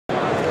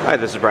Hi,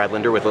 this is Brad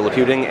Linder with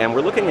Liliputing, and we're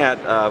looking at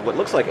what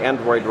looks like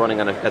Android running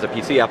as a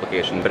PC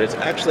application, but it's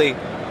actually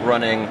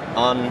running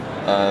on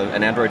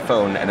an Android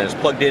phone and then it's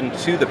plugged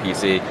into the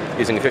PC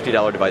using a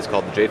 $50 device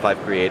called the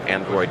J5 Create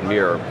Android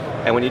Mirror.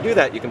 And when you do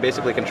that, you can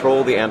basically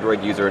control the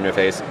Android user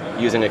interface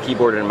using a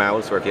keyboard and a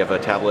mouse, or if you have a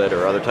tablet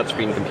or other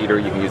touchscreen computer,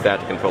 you can use that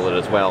to control it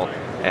as well.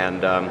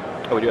 And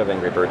oh, we do have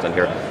Angry Birds on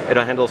here. It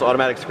handles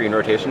automatic screen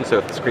rotation, so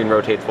if the screen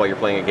rotates while you're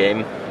playing a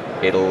game,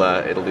 it'll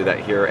do that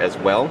here as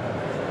well.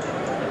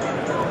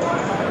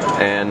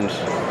 And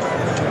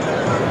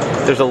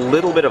there's a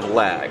little bit of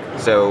lag.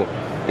 So,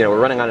 you know, we're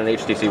running on an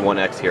HTC One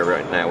X here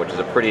right now, which is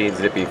a pretty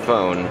zippy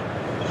phone,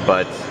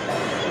 but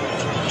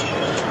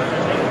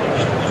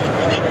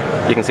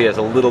you can see it's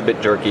a little bit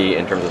jerky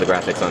in terms of the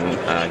graphics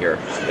on here.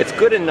 It's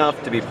good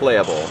enough to be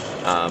playable,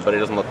 but it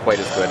doesn't look quite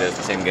as good as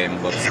the same game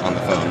looks on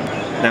the phone.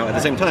 Now, at the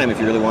same time, if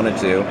you really wanted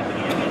to,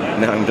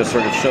 now I'm just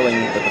sort of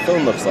showing what the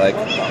phone looks like,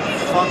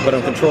 but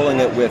I'm controlling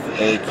it with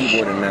a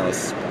keyboard and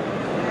mouse.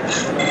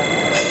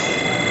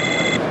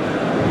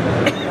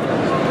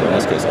 In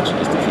this case, I should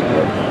use the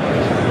keyboard.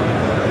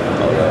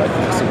 Although I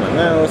can't see my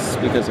mouse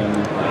because I'm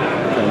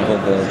trying to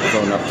hold the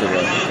phone up to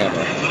the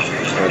camera.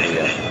 Or the,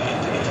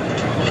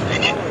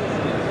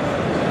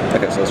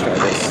 Okay, so let's try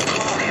this.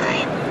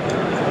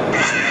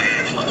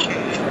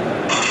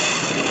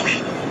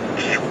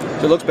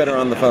 So it looks better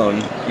on the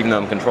phone, even though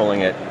I'm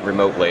controlling it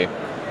remotely.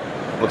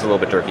 Looks a little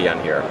bit jerky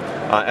on here.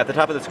 At the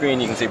top of the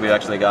screen, you can see we've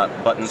actually got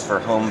buttons for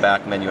home,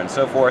 back, menu, and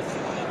so forth.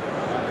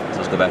 So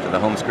let's go back to the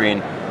home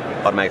screen.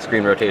 Automatic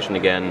screen rotation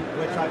again,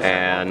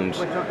 and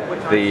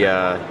the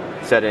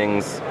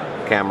settings,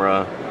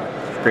 camera,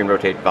 screen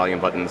rotate, volume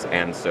buttons,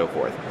 and so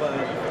forth.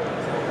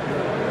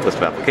 List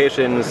of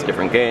applications,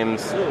 different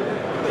games. First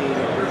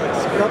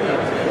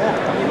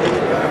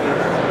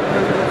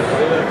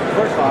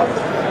off,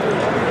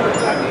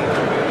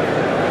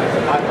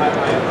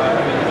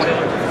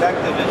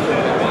 effective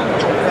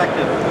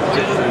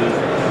is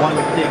one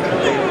thing.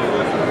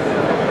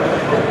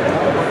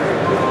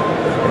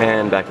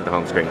 And back to the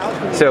home screen.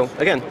 So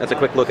again, that's a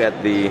quick look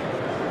at the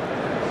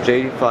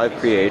J5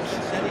 Create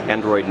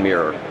Android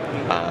Mirror,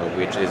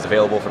 which is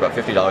available for about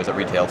 $50 at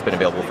retail. It's been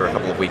available for a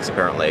couple of weeks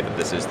apparently, but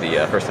this is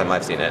the first time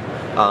I've seen it.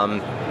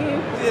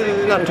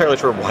 Not entirely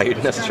sure why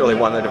you'd necessarily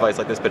want a device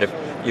like this, but if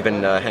you've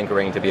been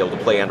hankering to be able to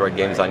play Android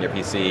games on your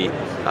PC,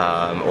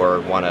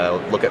 or want to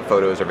look at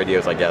photos or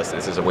videos, I guess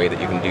this is a way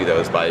that you can do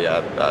those by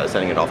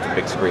sending it off to the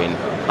big screen.